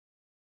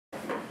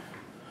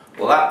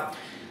Olá,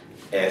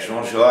 é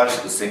João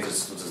Gyorgy do Centro,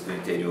 Estudos do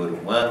interior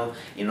humano,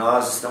 e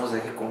nós estamos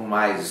aqui com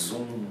mais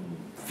um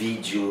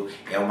vídeo.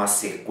 É uma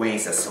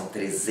sequência, são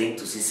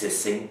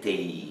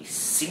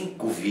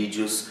 365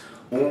 vídeos,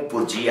 um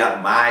por dia,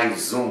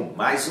 mais um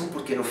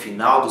porque no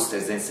final dos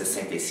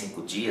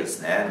 365 dias,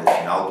 né, no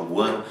final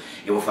do ano,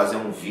 eu vou fazer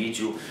um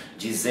vídeo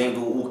dizendo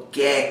o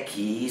que é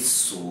que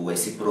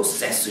esse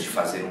processo de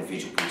fazer um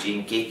vídeo por dia,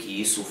 em que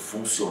isso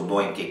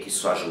funcionou, em que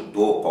isso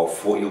ajudou, qual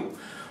foi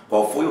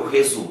o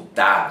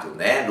resultado,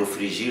 né? No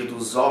frigir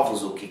dos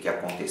ovos, o que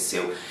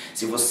aconteceu.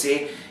 Se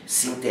você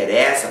se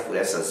interessa por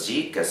essas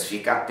dicas,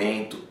 fica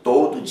atento.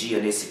 Todo dia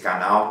nesse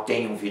canal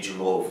tem um vídeo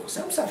novo. Você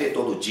não precisa ver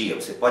todo dia,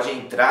 você pode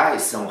entrar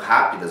e são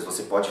rápidas,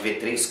 você pode ver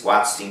 3,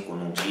 4, 5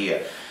 num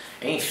dia.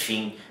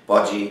 Enfim,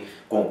 pode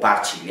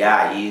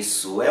compartilhar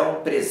isso. É um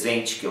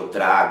presente que eu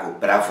trago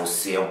para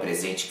você, é um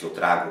presente que eu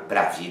trago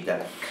para a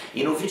vida.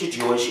 E no vídeo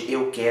de hoje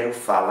eu quero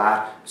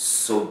falar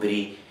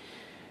sobre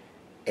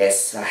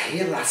essa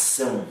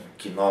relação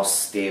que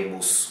nós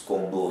temos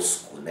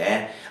conosco,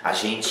 né? A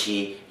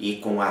gente e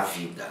com a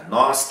vida.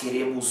 Nós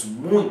queremos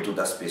muito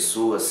das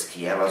pessoas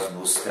que elas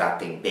nos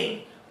tratem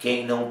bem.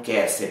 Quem não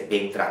quer ser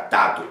bem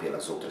tratado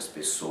pelas outras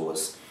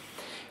pessoas?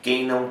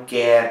 Quem não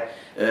quer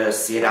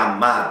ser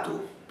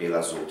amado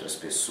pelas outras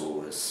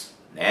pessoas,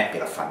 né?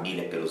 Pela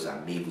família, pelos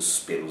amigos,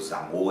 pelos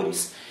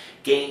amores?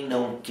 Quem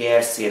não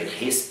quer ser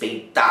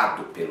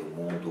respeitado pelo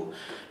mundo,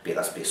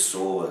 pelas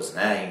pessoas,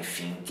 né?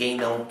 Enfim, quem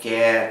não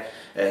quer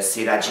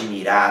ser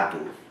admirado,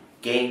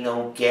 quem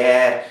não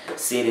quer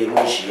ser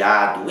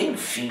elogiado,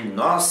 enfim,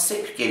 nós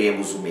sempre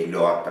queremos o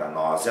melhor para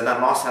nós, é da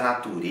nossa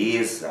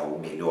natureza o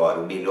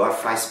melhor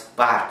faz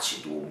parte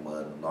do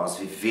humano, nós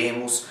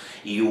vivemos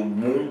e o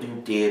mundo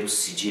inteiro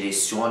se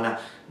direciona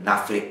na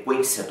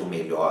frequência do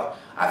melhor.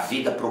 A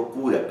vida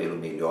procura pelo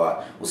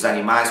melhor, os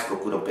animais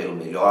procuram pelo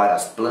melhor,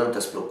 as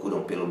plantas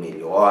procuram pelo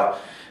melhor,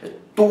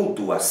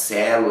 tudo, as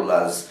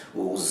células,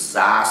 os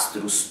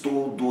astros,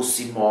 tudo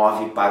se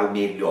move para o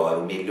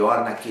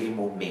melhor naquele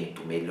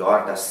momento, o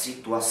melhor da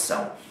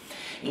situação.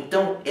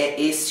 Então é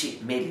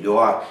este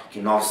melhor que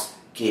nós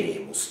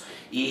queremos.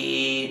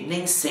 E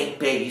nem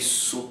sempre é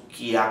isso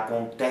que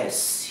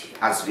acontece.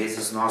 Às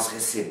vezes nós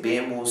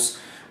recebemos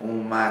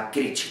uma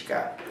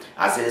crítica,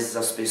 às vezes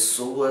as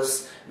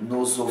pessoas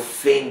nos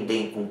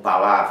ofendem com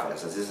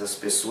palavras, às vezes as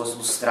pessoas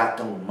nos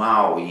tratam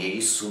mal e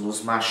isso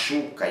nos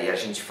machuca e a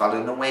gente fala,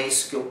 não é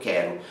isso que eu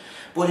quero.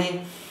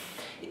 Porém,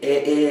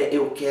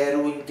 eu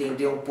quero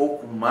entender um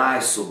pouco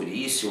mais sobre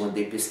isso. Eu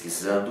andei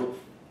pesquisando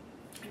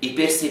e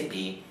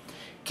percebi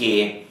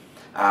que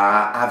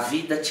a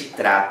vida te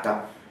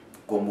trata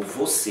como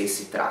você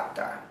se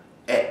trata.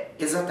 É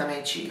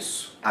exatamente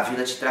isso. A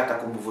vida te trata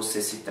como você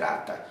se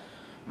trata.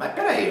 Mas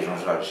peraí, João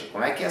Gyorgy,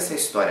 como é que é essa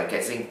história? Quer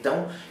dizer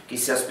então que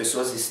se as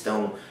pessoas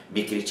estão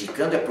me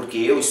criticando é porque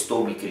eu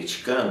estou me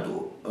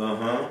criticando?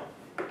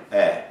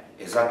 É,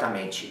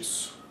 exatamente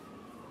isso.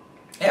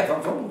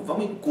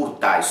 Vamos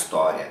encurtar a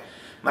história.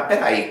 Mas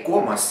peraí,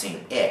 como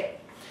assim?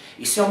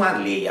 Isso é uma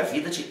lei, a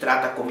vida te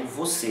trata como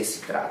você se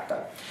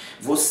trata.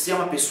 Você é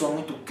uma pessoa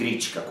muito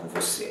crítica com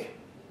você.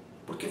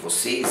 Porque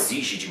você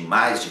exige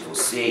demais de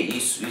você,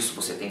 isso,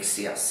 você tem que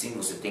ser assim,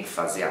 você tem que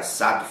fazer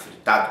assado,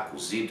 fritado,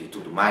 cozido e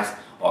tudo mais.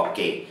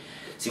 Ok.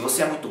 Se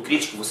você é muito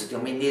crítico, você tem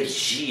uma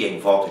energia em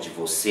volta de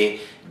você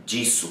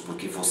disso,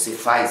 porque você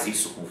faz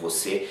isso com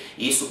você.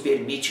 E isso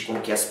permite com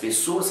que as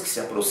pessoas que se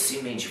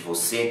aproximem de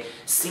você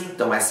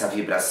sintam essa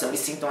vibração e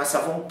sintam essa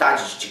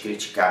vontade de te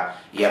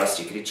criticar. E elas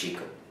te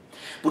criticam.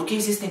 Porque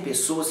existem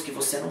pessoas que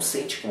você não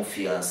sente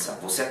confiança,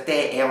 você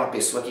até é uma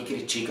pessoa que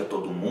critica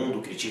todo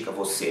mundo, critica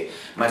você,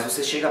 mas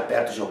você chega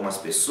perto de algumas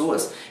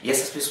pessoas e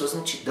essas pessoas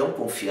não te dão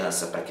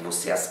confiança para que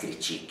você as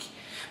critique.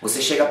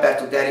 Você chega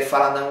perto dela e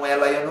fala, não,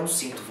 eu não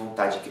sinto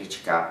vontade de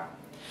criticar.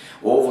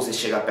 Ou você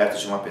chega perto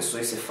de uma pessoa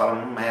e você fala,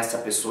 essa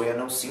pessoa eu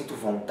não sinto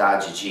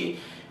vontade de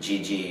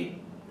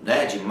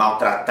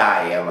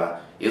maltratar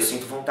ela. Eu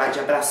sinto vontade de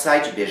abraçar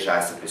e de beijar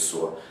essa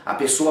pessoa. A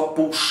pessoa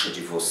puxa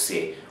de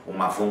você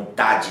uma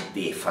vontade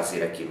de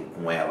fazer aquilo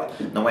com ela.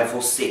 Não é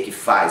você que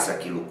faz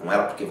aquilo com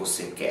ela porque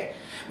você quer.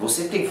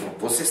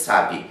 Você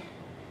sabe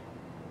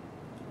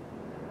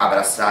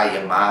abraçar e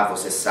amar,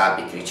 você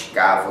sabe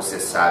criticar, você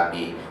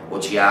sabe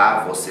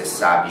odiar, você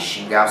sabe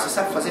xingar, você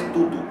sabe fazer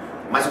tudo.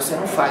 Mas você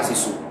não faz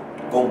isso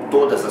com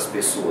todas as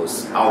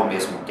pessoas ao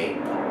mesmo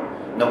tempo.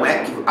 Não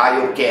é que,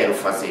 eu quero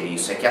fazer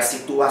isso, é que a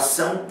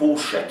situação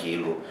puxa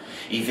aquilo.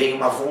 E vem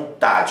uma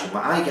vontade,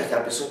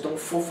 aquela pessoa tão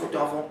fofa, eu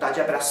tenho uma vontade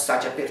de abraçar,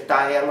 de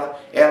apertar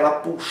ela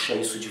puxa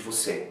isso de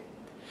você.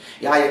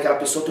 E aquela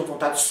pessoa tem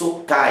vontade de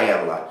socar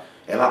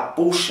ela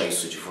puxa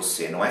isso de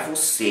você, não é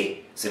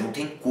você. Você não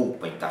tem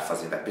culpa em estar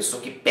fazendo, é a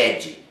pessoa que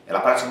pede, ela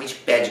praticamente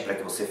pede para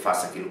que você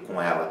faça aquilo com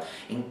ela.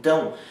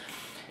 Então,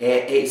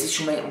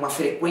 existe uma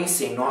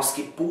frequência em nós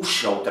que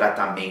puxa o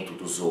tratamento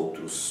dos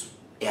outros.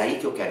 É aí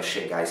que eu quero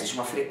chegar. Existe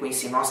uma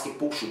frequência em nós que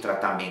puxa o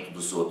tratamento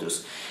dos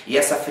outros. E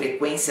essa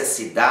frequência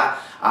se dá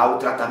ao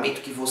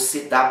tratamento que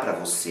você dá para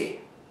você.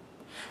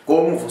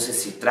 Como você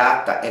se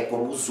trata é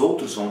como os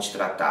outros vão te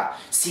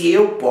tratar. Se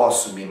eu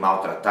posso me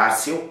maltratar,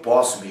 se eu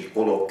posso me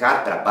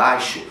colocar para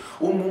baixo,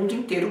 o mundo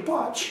inteiro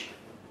pode.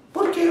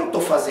 Porque eu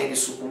estou fazendo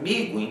isso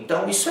comigo,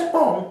 então isso é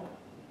bom.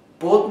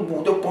 Todo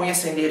mundo, eu ponho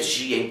essa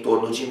energia em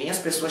torno de mim, as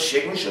pessoas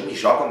chegam e me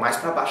jogam mais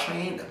para baixo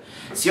ainda.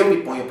 Se eu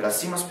me ponho para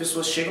cima, as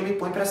pessoas chegam e me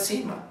põem para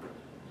cima.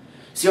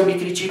 Se eu me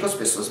critico, as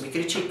pessoas me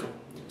criticam.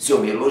 Se eu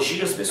me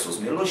elogio, as pessoas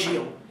me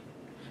elogiam.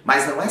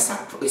 Mas não é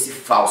esse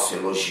falso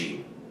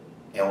elogio.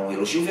 É um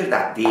elogio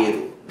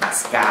verdadeiro,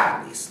 nas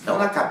carnes, não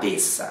na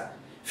cabeça.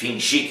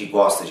 Fingir que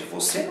gosta de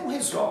você não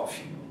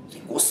resolve. Tem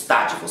que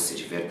gostar de você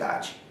de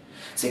verdade.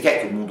 Você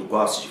quer que o mundo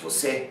goste de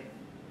você?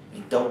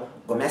 Então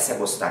comece a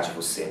gostar de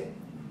você.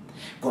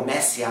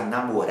 Comece a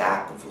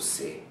namorar com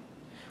você.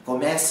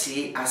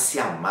 Comece a se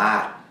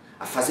amar,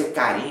 a fazer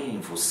carinho em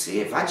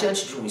você. Vá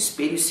diante de um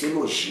espelho e se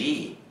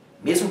elogie.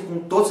 Mesmo com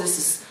todos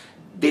esses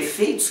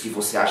defeitos que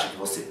você acha que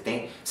você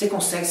tem, você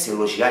consegue se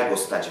elogiar e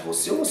gostar de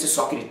você? Ou você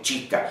só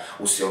critica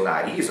o seu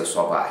nariz, a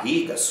sua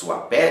barriga, a sua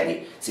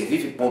pele? Você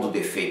vive pondo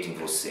defeito em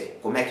você.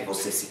 Como é que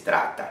você se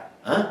trata?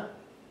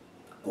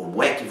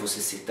 Como é que você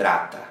se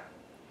trata?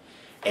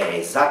 É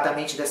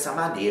exatamente dessa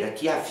maneira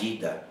que a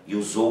vida e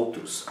os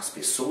outros, as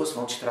pessoas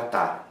vão te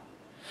tratar.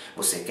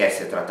 Você quer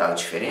ser tratado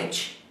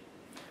diferente?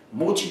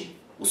 Mude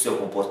o seu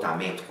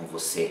comportamento com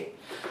você.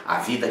 A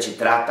vida te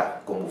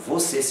trata como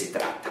você se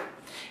trata.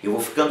 Eu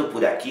vou ficando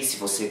por aqui. Se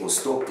você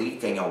gostou,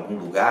 clica em algum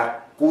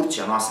lugar, curte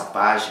a nossa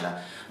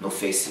página no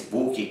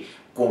Facebook,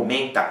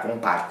 comenta,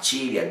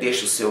 compartilha,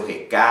 deixa o seu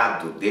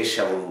recado,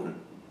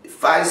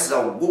 faz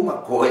alguma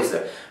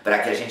coisa para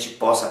que a gente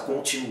possa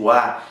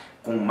continuar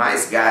com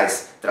mais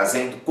gás,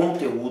 trazendo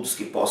conteúdos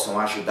que possam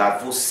ajudar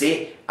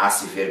você a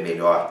se ver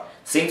melhor.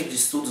 Centro de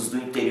Estudos do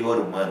Interior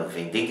Humano,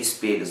 vendendo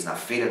espelhos na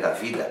Feira da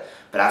Vida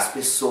para as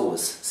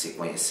pessoas se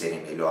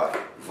conhecerem melhor.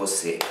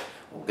 Você,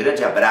 um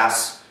grande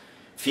abraço.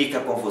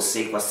 Fica com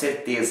você com a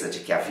certeza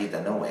de que a vida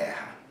não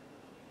erra.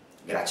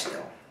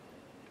 Gratidão.